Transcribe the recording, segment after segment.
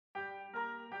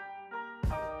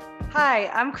Hi,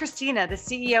 I'm Christina, the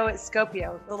CEO at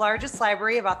Scopio, the largest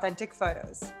library of authentic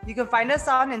photos. You can find us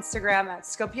on Instagram at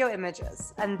Scopio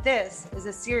Images, and this is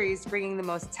a series bringing the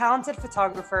most talented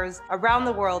photographers around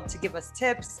the world to give us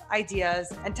tips,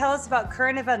 ideas, and tell us about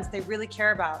current events they really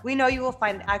care about. We know you will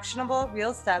find actionable,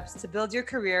 real steps to build your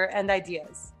career and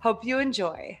ideas. Hope you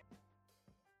enjoy.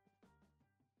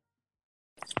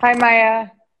 Hi, Maya.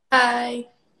 Hi,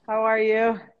 How are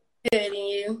you? good, and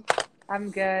you?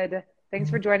 I'm good. Thanks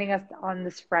for joining us on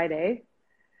this Friday.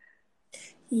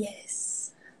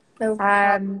 Yes. No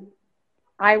problem. Um,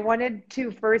 I wanted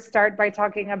to first start by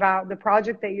talking about the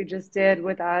project that you just did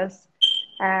with us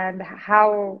and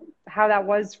how that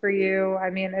was for you. I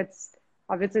mean, it's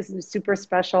obviously super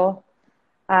special.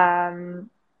 Um,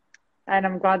 and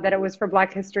I'm glad that it was for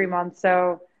Black History Month.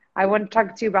 So I want to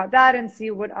talk to you about that and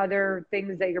see what other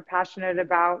things that you're passionate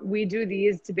about. We do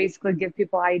these to basically give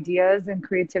people ideas and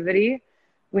creativity.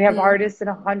 We have Mm, artists in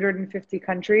 150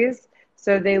 countries,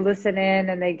 so they listen in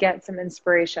and they get some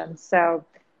inspiration. So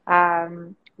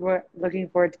we're looking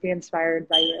forward to be inspired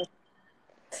by you.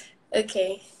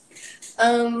 okay.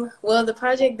 Well, the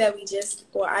project that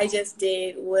I just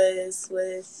did was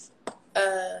with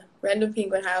Random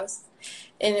Penguin House,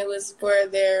 and it was for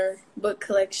their book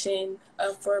collection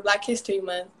for Black History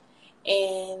Month.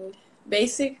 And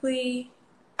basically,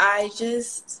 I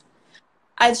just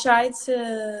I tried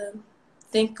to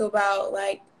think about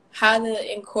like how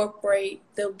to incorporate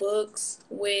the books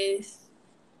with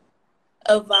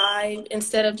a vibe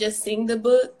instead of just seeing the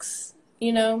books,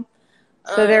 you know?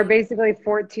 So there are Um, basically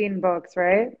 14 books,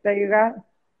 right, that you got?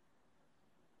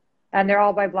 And they're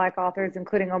all by Black authors,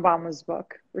 including Obama's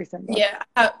book, recent book.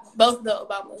 yeah, both the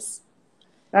Obamas.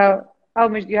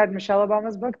 Oh, you had Michelle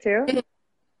Obama's book too? Mhm.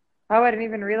 Oh, I didn't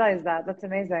even realize that. That's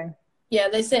amazing. Yeah,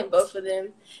 they sent both of them.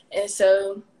 And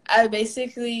so I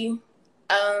basically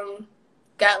um,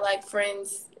 got like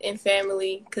friends and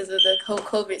family because of the whole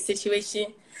COVID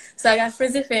situation. So I got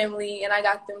friends and family, and I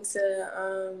got them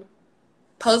to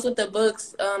pose with the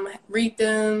books, read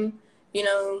them, you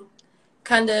know,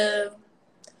 kind of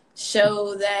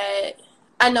show that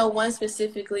I know one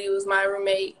specifically was my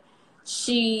roommate.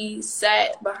 She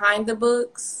sat behind the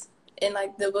books and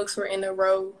like the books were in a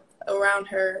row around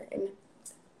her and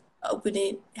opened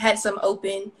it, had some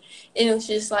open. And it was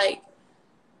just like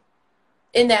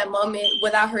in that moment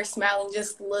without her smiling,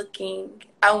 just looking,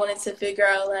 I wanted to figure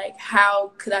out like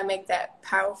how could I make that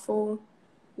powerful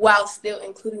while still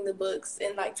including the books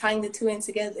and like tying the two in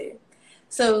together.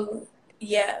 So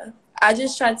yeah, I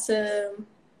just tried to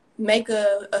make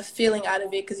a feeling out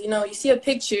of it because you see a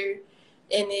picture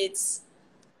and it's,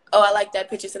 oh, I like that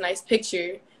picture, it's a nice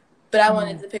picture, but I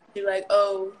wanted Mhm. the picture like,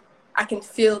 oh, I can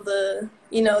feel the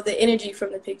energy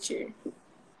from the picture.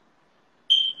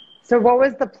 So what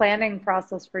was the planning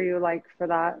process for you like for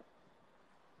that?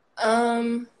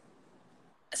 um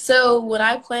so when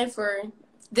I plan for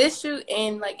this shoot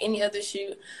and like any other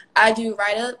shoot, I do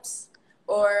write-ups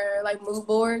or like mood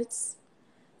boards.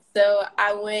 So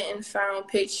I went and found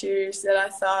pictures that I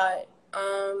thought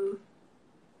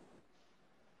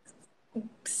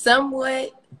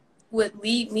somewhat would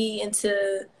lead me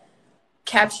into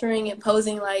capturing and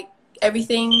posing like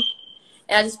everything.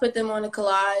 And I just put them on a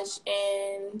collage,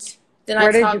 and then I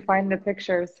Where did you talk find the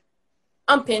pictures?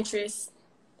 on Pinterest.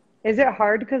 Is it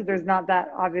hard because there's not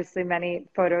that obviously many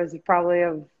photos probably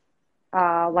of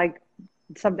like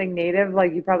something native?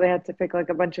 Like you probably had to pick like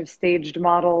a bunch of staged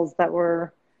models that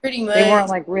were Pretty they weren't much.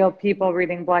 like real people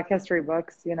reading Black History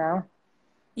books, you know?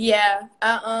 Yeah.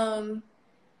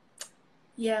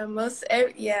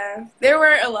 Yeah, there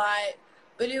were a lot,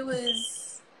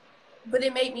 but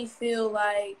it made me feel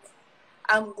like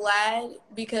I'm glad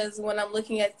because when I'm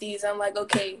looking at these, I'm like,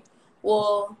 okay,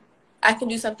 well, I can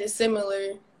do something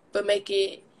similar, but make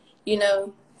it, you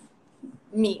know,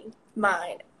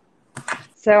 mine.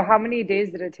 So how many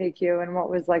days did it take you and what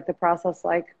was like the process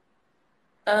like?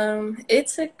 It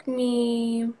took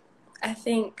me, I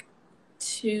think,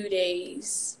 2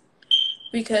 days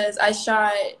because I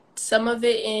shot some of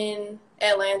it in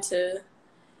Atlanta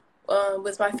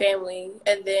with my family,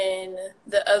 and then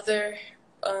the other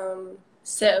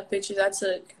set of pictures I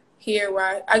took here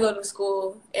where I go to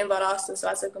school in Valdosta, so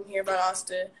I took them here in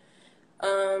Valdosta.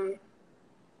 Um,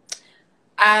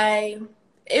 I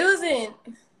it wasn't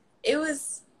it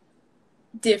was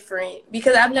different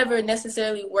because I've never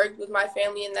necessarily worked with my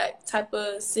family in that type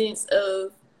of sense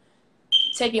of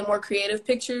taking more creative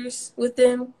pictures with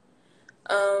them.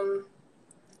 Um,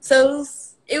 so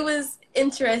it was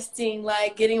interesting,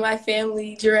 like getting my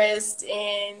family dressed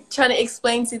and trying to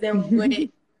explain to them what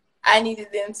I needed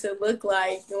them to look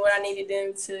like and what I needed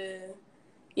them to,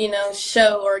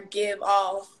 show or give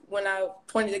off when I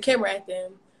pointed the camera at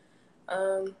them.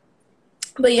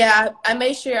 But yeah, I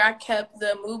made sure I kept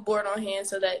the mood board on hand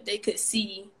so that they could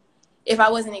see. If I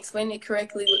wasn't explaining it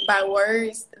correctly by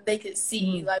words, they could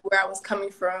see like where I was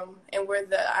coming from and where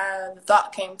the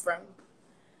thought came from.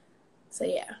 So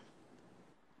yeah.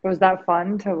 Was that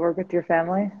fun to work with your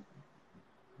family?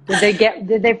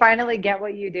 Did they finally get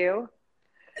what you do?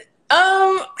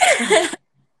 I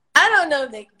don't know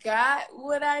if they got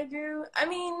what I do. I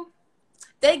mean,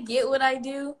 they get what I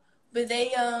do, but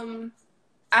they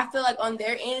I feel like on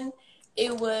their end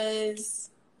it was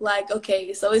like,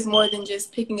 okay, so it's more than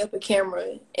just picking up a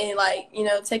camera and like, you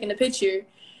know, taking a picture.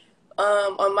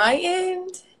 On my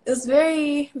end, it was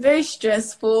very, very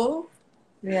stressful.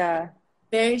 Yeah.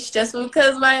 Very stressful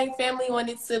because my family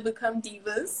wanted to become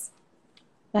divas.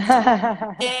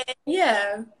 And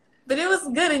yeah, but it was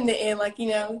good in the end. Like, you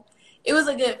know, it was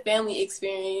a good family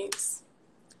experience.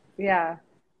 Yeah.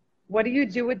 What do you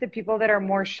do with the people that are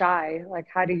more shy? Like,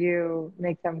 how do you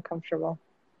make them comfortable?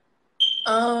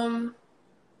 Um,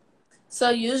 so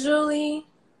usually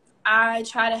I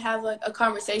try to have like a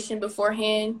conversation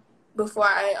beforehand before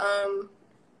I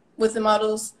with the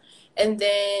models, and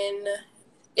then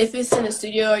if it's in the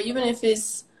studio or even if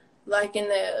it's like in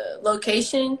the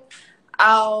location,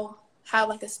 I'll have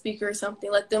like a speaker or something,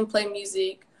 let them play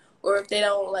music, or if they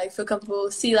don't like feel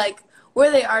comfortable, see like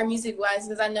where they are music wise,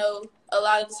 because I know a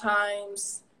lot of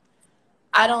times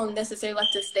I don't necessarily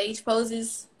like the stage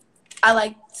poses. I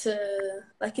like to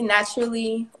like it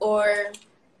naturally or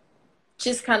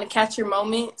just kind of catch your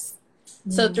moments.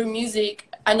 So through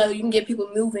music, I know you can get people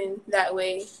moving that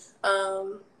way.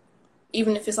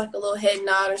 Even if it's like a little head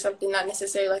nod or something, not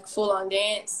necessarily like full on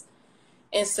dance.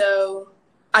 And so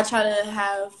I try to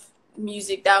have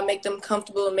music that will make them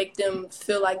comfortable and make them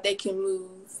feel like they can move.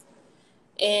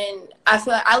 And I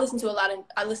feel like I listen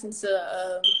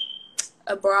to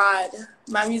a broad,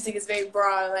 my music is very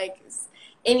broad, like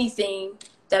anything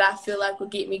that I feel like will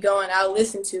get me going, I'll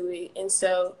listen to it. And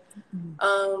so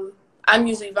I'm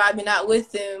usually vibing out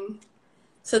with them.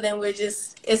 So then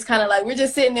it's kind of like we're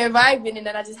just sitting there vibing, and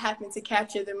then I just happen to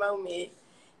capture the moment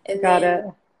and Got then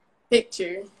it.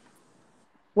 picture.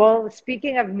 Well,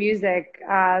 speaking of music,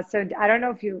 so I don't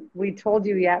know if we told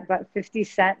you yet, but 50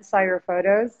 Cent saw your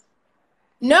photos.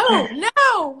 No,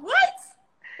 what?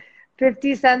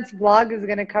 50 Cent's blog is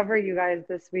going to cover you guys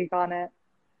this week on it.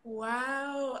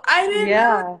 Wow, I didn't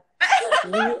know.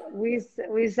 Yeah.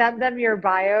 We sent them your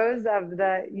bios of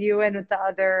you and with the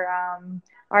other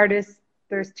artists.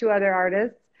 There's two other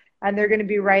artists, and they're going to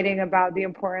be writing about the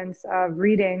importance of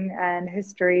reading and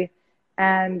history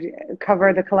and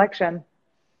cover the collection.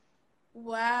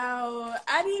 Wow,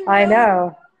 I didn't I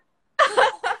know.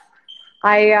 know.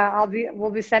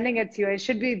 We'll be sending it to you. It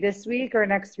should be this week or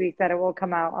next week that it will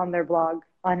come out on their blog,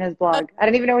 on his blog. I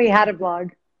didn't even know he had a blog.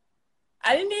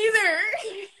 I didn't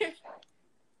either.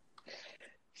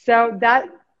 So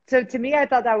to me, I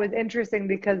thought that was interesting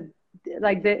because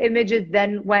like the images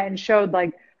then went and showed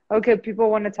like, okay, people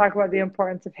want to talk about the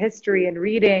importance of history and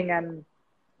reading and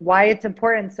why it's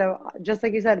important. So just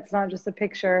like you said, it's not just a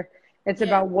picture. It's Yeah.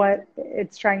 about what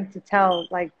it's trying to tell.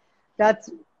 Like that's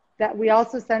that we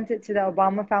also sent it to the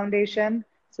Obama Foundation.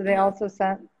 So they also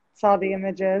saw the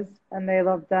images and they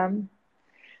loved them.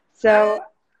 Uh, So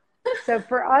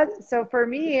so for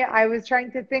me, I was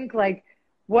trying to think like,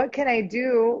 what can I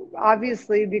do?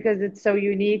 Obviously, because it's so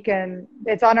unique and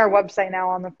it's on our website now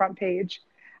on the front page.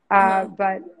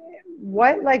 But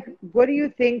what do you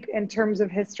think in terms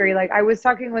of history? Like I was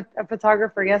talking with a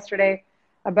photographer yesterday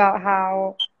about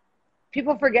how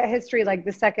people forget history like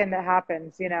the second it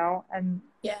happens, you know,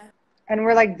 yeah. and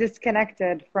we're like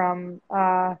disconnected from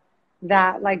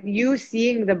that, like you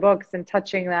seeing the books and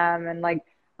touching them and like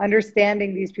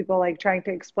understanding these people, like trying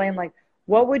to explain like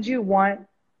what would you want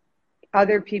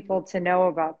other people to know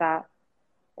about that,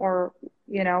 or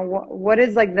you know what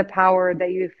is like the power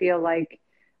that you feel like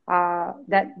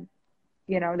that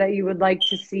you know that you would like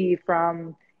to see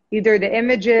from either the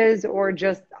images or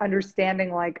just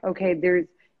understanding like, okay, there's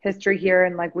history here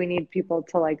and like we need people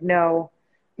to like know,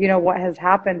 you know, what has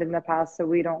happened in the past so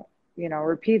we don't, you know,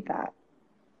 repeat that,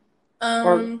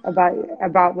 or Um,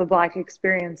 about the Black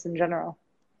experience in general.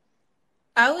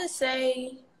 I would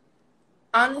say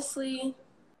honestly,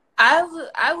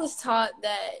 I was taught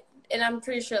that, and I'm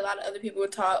pretty sure a lot of other people were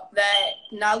taught that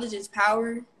knowledge is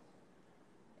power.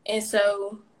 And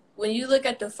so when you look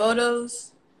at the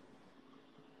photos,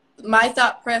 my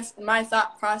thought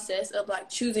process of like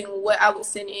choosing what I would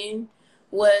send in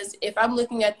was, if I'm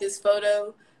looking at this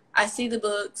photo, I see the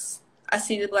books, I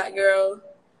see the Black girl,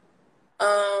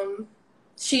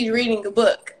 she's reading a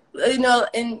book, you know,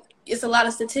 and it's a lot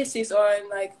of statistics on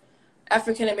like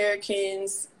African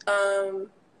Americans,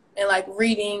 and like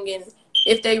reading, and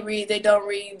if they read, they don't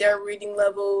read, their reading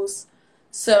levels.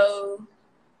 So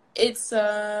it's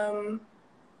not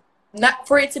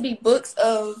for it to be books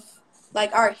of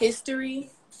like our history.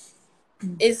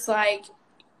 It's like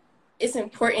it's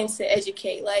important to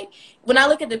educate. Like when I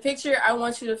look at the picture, I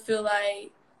want you to feel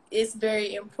like it's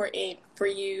very important for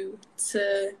you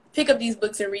to pick up these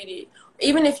books and read it.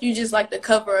 Even if you just like the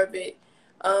cover of it,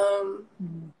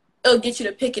 it'll get you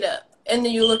to pick it up, and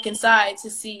then you look inside to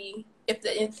see if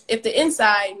the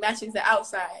inside matches the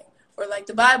outside, or like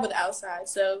the Bible the outside.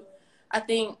 So I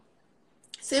think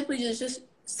simply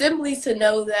to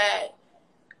know that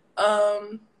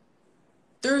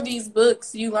through these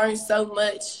books you learn so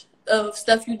much of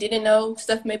stuff you didn't know,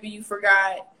 stuff maybe you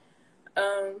forgot.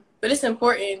 But it's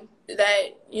important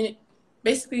that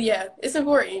basically, yeah, it's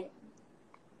important.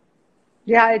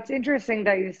 Yeah, it's interesting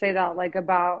that you say that, like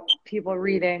about people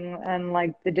reading and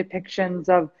like the depictions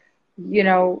of, you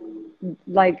know,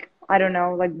 like I don't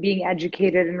know, like being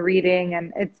educated and reading,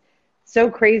 and it's so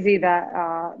crazy that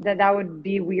that would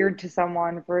be weird to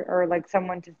someone for or like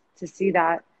someone to see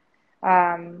that,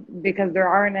 because there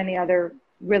aren't any other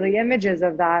really images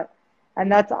of that,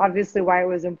 and that's obviously why it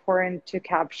was important to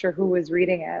capture who was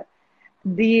reading it.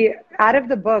 The out of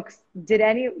the books, did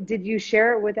you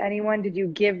share it with anyone? Did you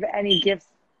give any gifts?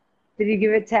 Did you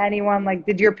give it to anyone? Like,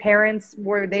 did your parents,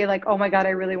 were they like, oh my God,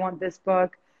 I really want this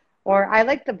book? Or I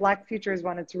like the Black Futures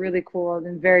one. It's really cool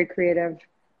and very creative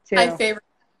My too. favorite.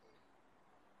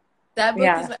 That book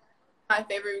is Yeah. my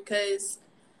favorite because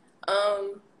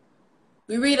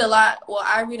we read a lot. Well,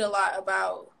 I read a lot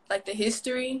about like the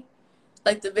history,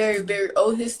 like the very, very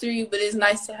old history, but it's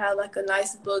nice to have like a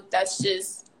nice book that's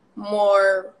just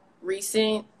more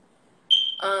recent.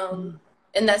 And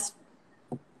that's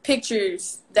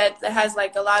pictures that has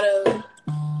like a lot of,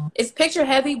 it's picture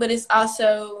heavy, but it's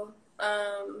also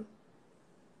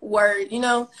word,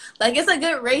 like it's a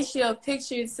good ratio of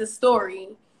pictures to story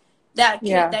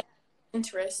Yeah. that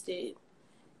interested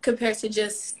compared to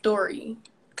just story.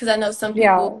 Because I know some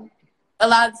people, Yeah. a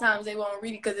lot of times they won't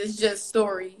read it because it's just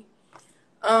story.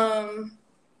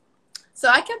 So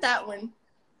I kept that one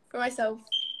for myself.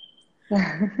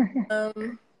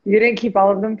 Um, You didn't keep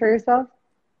all of them for yourself?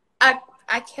 I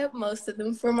I kept most of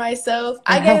them for myself.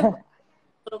 I gave my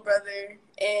little brother,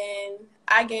 and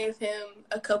I gave him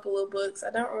a couple of books.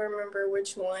 I don't remember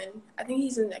which one. I think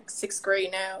he's in like sixth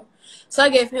grade now, so I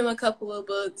gave him a couple of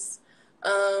books.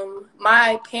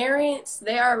 My parents,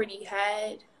 they already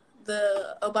had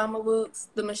the Obama books,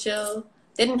 the Michelle.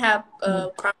 They didn't have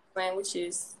Promised Land, which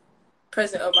is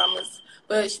President Obama's,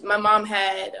 but my mom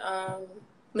had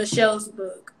Michelle's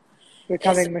book. And so,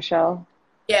 Becoming Michelle.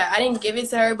 yeah, I didn't give it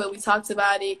to her, but we talked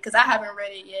about it because I haven't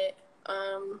read it yet.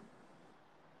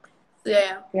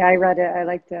 Yeah, Yeah, I read it. I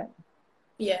liked it.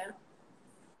 yeah.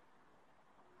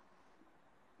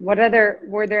 Were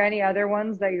there any other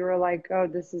ones that you were like, oh,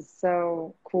 this is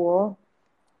so cool?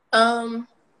 Um,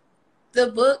 the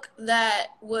book that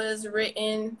was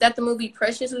written, that the movie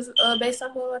Precious was based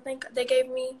off of, I think they gave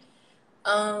me.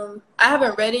 I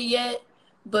haven't read it yet,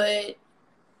 but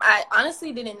I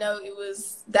honestly didn't know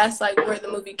that's like where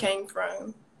the movie came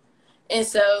from. And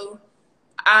so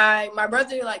my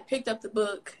brother like picked up the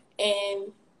book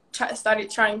and started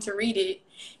trying to read it.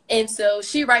 And so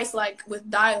she writes like with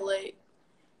dialect.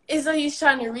 And so he's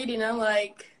trying to read it, and I'm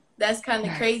like, that's kind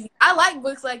of crazy. I like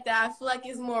books like that. I feel like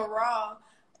it's more raw,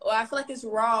 or I feel like it's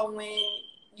raw when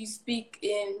you speak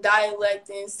in dialect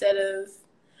instead of,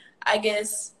 I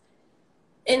guess,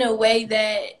 in a way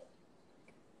that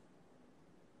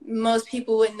most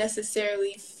people wouldn't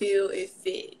necessarily feel it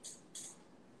fit.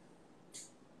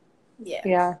 Yeah.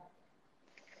 Yeah.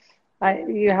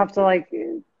 You have to like,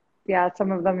 yeah,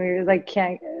 some of them you like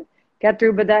can't get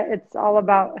through, but that it's all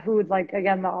about who, like,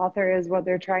 again, the author is, what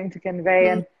they're trying to convey.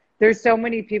 Mm-hmm. And there's so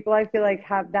many people I feel like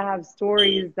have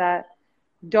stories that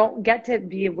don't get to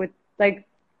be with, like,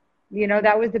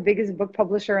 that was the biggest book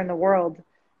publisher in the world.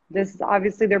 This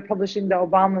obviously they're publishing the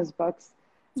Obama's books,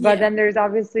 but Yeah. then there's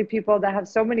obviously people that have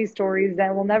so many stories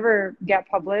that will never get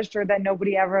published or that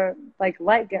nobody ever like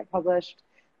let get published.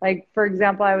 Like, for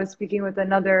example, I was speaking with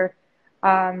another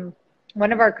um,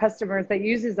 one of our customers that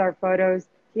uses our photos.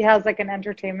 He has like an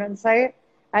entertainment site,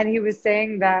 and he was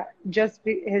saying that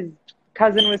his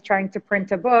cousin was trying to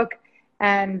print a book,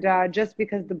 and just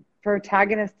because the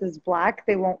protagonist is black,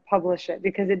 they won't publish it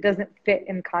because it doesn't fit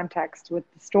in context with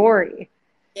the story.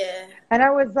 Yeah. And I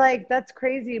was like, that's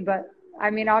crazy. But I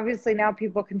mean, obviously now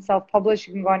people can self-publish.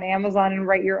 You can go on Amazon and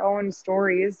write your own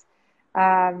stories.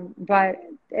 But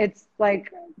it's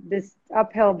like this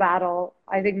uphill battle,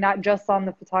 I think, not just on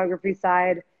the photography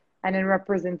side, and in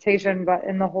representation, but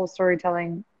in the whole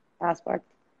storytelling aspect.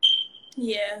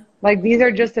 Yeah. Like these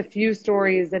are just a few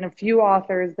stories and a few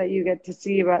authors that you get to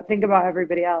see, but think about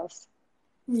everybody else.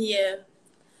 Yeah.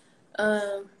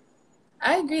 Um,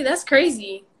 I agree. That's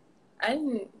crazy. I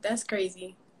didn't. That's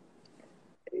crazy.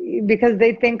 Because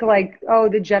they think like, oh,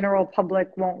 the general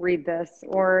public won't read this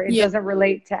or it Yeah. doesn't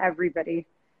relate to everybody.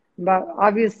 But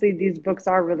obviously these books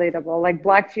are relatable. Like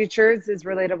Black Futures is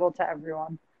relatable to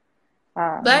everyone.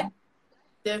 Black Um,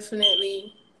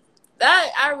 definitely.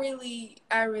 That I really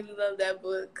love that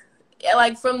book. Yeah,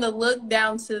 like from the look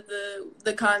down to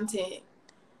the content.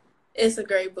 It's a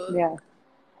great book. yeah,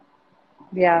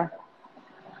 yeah.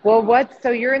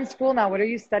 So you're in school now. What are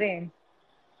you studying?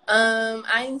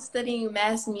 I'm studying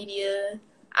mass media.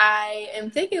 I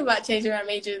am thinking about changing my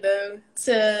major though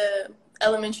to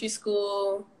elementary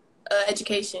school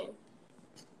education.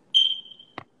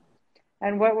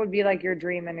 And what would be like your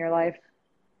dream in your life?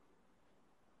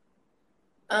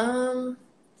 Um,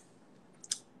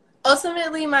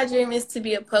 Ultimately, my dream is to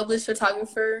be a published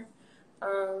photographer,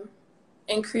 um,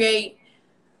 and create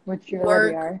Which you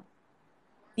already work. are.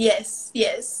 Yes,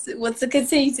 yes. Well, to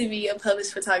continue to be a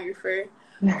published photographer,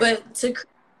 but to create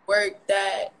work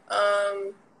that,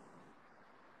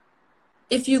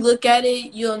 if you look at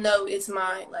it, you'll know it's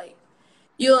mine. Like,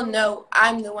 you'll know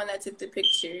I'm the one that took the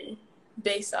picture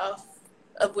based off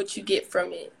of what you get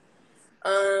from it.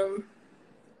 Um,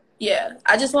 yeah,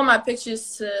 I just want my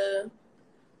pictures to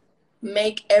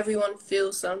make everyone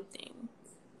feel something.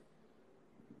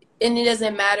 And it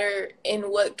doesn't matter in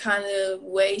what kind of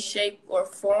way, shape, or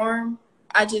form.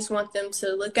 I just want them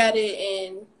to look at it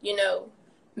and,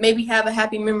 maybe have a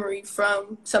happy memory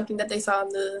from something that they saw in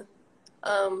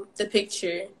the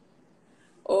picture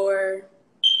or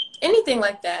anything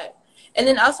like that. And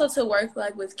then also to work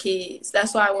like with kids.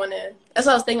 That's why I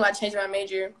was thinking about changing my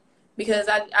major, because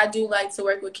I do like to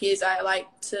work with kids. I like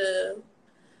to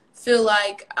feel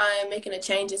like I'm making a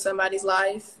change in somebody's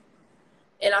life.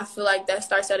 And I feel like that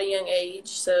starts at a young age.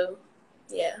 So,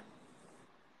 yeah.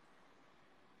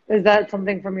 Is that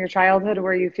something from your childhood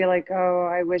where you feel like, oh,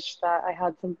 I wish that I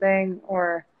had something?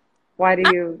 Or why do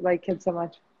you like kids so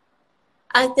much?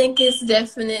 I think it's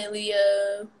definitely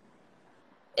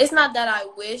it's not that I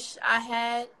wish I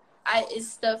had.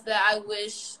 It's stuff that I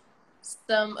wish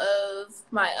some of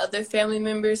my other family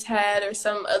members had or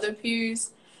some other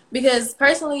peers. Because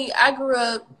personally, I grew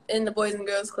up in the Boys and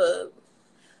Girls Club.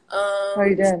 Oh,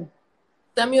 you Um, did?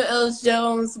 Samuel L.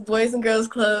 Jones Boys and Girls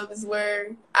Club is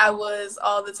where I was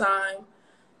all the time.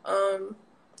 Um,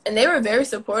 and they were very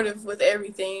supportive with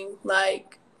everything,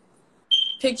 like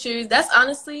pictures. That's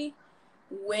honestly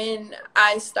when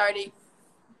I started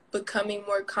becoming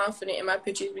more confident in my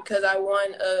pictures, because I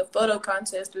won a photo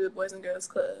contest through the Boys and Girls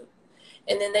Club.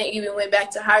 And then they even went back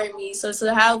to hire me. So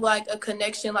to have like a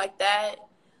connection like that,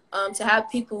 to have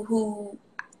people who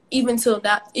even till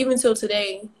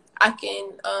today, I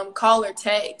can call or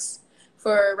text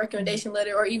for a recommendation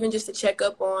letter or even just to check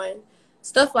up on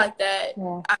stuff like that.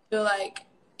 Yeah. I feel like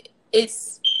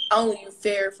it's only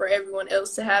fair for everyone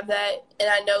else to have that. And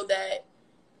I know that,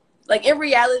 like, in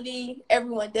reality,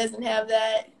 everyone doesn't have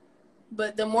that.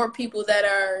 But the more people that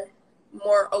are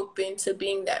more open to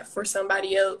being that for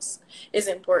somebody else is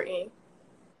important.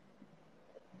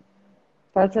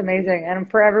 That's amazing. And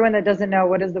for everyone that doesn't know,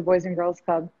 what is the Boys and Girls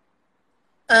Club?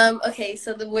 Okay,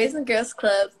 so the Boys and Girls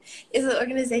Club is an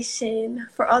organization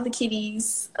for all the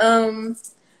kiddies,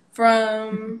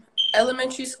 from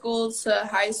elementary school to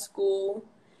high school.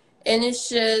 And it's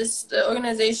just an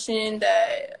organization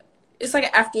that it's like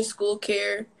after school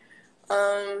care.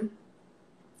 Um,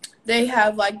 they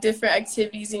have like different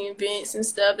activities and events and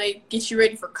stuff. They get you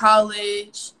ready for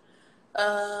college.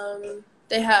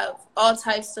 They have all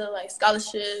types of like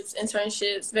scholarships,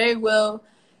 internships. Very well.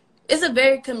 It's a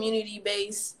very community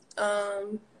based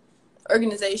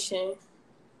organization.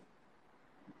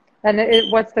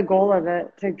 And what's the goal of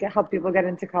it? To help people get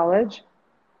into college?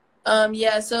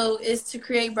 Yeah, so it's to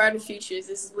create brighter futures.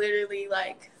 This is literally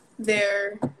like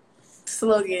their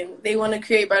slogan. They want to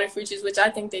create brighter futures, which I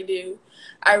think they do.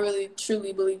 I really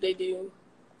truly believe they do.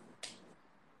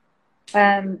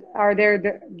 And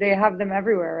they have them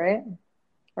everywhere, right?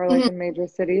 Or like Mhm. in major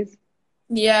cities?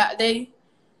 Yeah, they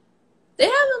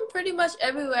have them pretty much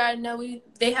everywhere. I know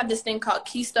they have this thing called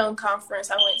Keystone Conference.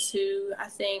 I went to, I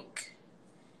think,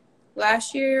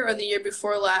 last year or the year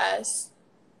before last,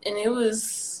 and that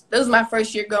was my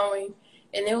first year going,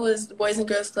 and it was the Boys and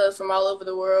Girls Clubs from all over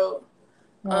the world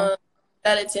Yeah. um,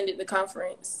 that attended the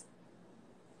conference.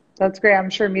 That's great. I'm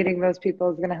sure meeting those people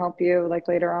is going to help you like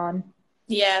later on.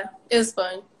 Yeah, it was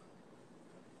fun.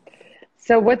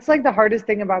 So what's like the hardest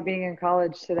thing about being in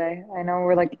college today? I know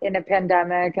we're like in a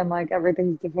pandemic and like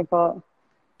everything's difficult.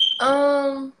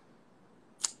 Um,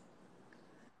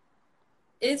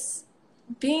 it's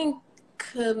being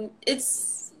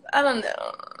it's I don't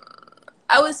know.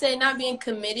 I would say not being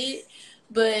committed,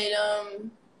 but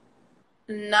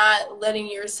not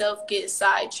letting yourself get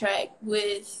sidetracked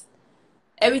with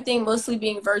everything mostly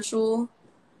being virtual.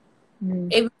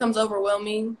 Mm. It becomes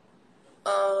overwhelming.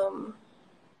 Um,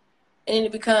 and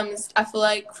it becomes, I feel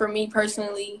like for me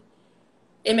personally,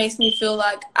 it makes me feel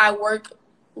like I work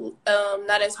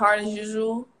not as hard as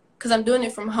usual because I'm doing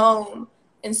it from home.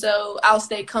 And so I'll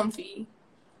stay comfy.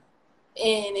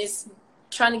 And it's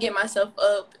trying to get myself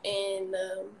up and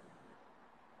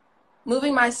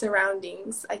moving my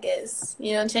surroundings, I guess.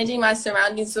 You know, changing my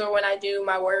surroundings for when I do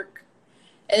my work.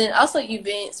 And then also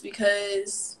events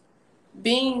because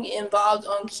being involved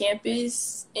on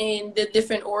campus and the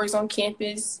different orgs on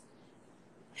campus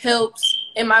helps,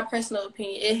 in my personal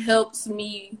opinion, it helps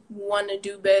me want to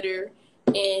do better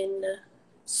in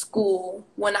school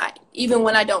even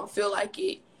when I don't feel like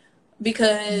it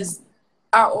because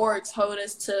our orgs hold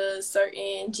us to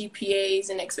certain GPAs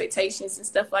and expectations and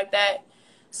stuff like that.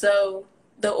 So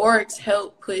the orgs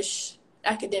help push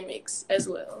academics as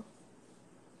well.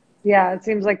 Yeah, it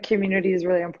seems like community is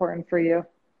really important for you.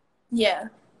 Yeah.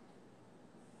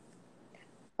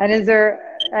 And is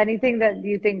there anything that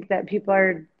you think that people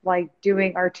are like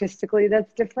doing artistically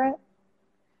that's different?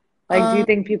 Like, do you Um,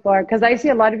 think people are, because I see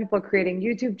a lot of people creating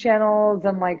YouTube channels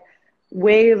and like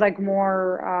way like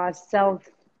more self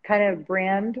kind of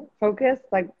brand focused,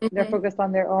 like they're mhm. focused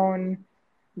on their own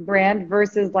brand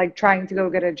versus like trying to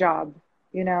go get a job,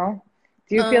 you know?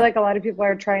 Do you feel um, like a lot of people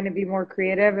are trying to be more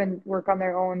creative and work on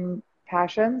their own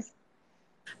passions?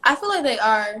 I feel like they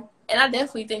are, and I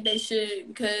definitely think they should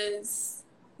because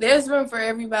there's room for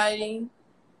everybody.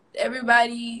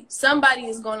 Somebody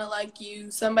is going to like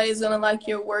you. Somebody is going to like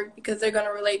your work because they're going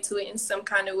to relate to it in some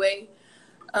kind of way.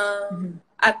 Hmm.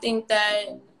 I think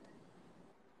that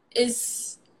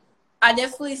it's, I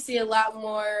definitely see a lot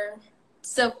more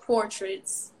self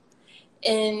portraits.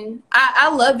 And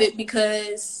I love it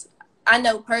because I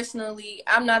know personally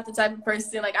I'm not the type of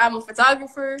person, like I'm a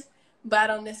photographer, but I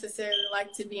don't necessarily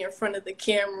like to be in front of the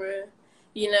camera,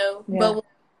 you know. Yeah. But when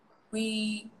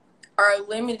we are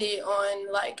limited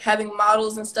on like having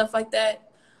models and stuff like that,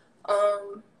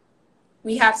 um,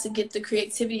 we have to get the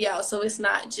creativity out so it's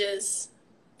not just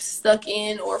stuck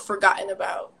in or forgotten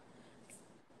about.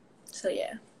 So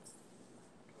yeah.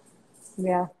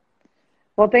 Yeah.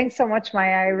 Well, thanks so much,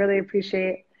 Maya. I really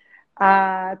appreciate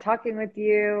talking with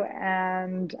you,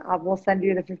 and we'll send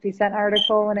you the 50 Cent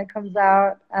article when it comes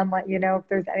out and let you know if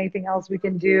there's anything else we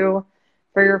can do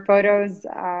for your photos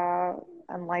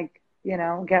and like,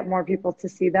 get more people to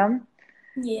see them.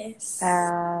 Yes.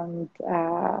 And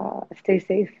stay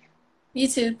safe. You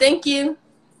too. Thank you.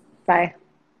 Bye.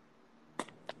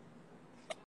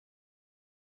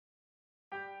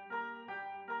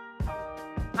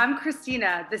 I'm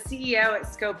Christina, the CEO at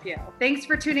Scopio. Thanks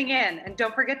for tuning in, and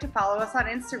don't forget to follow us on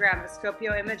Instagram at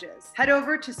Scopio Images. Head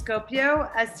over to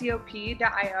Scopio,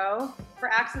 scop.io for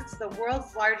access to the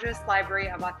world's largest library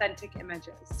of authentic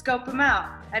images. Scope them out.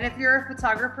 And if you're a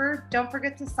photographer, don't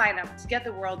forget to sign up to get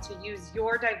the world to use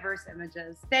your diverse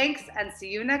images. Thanks, and see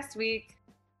you next week.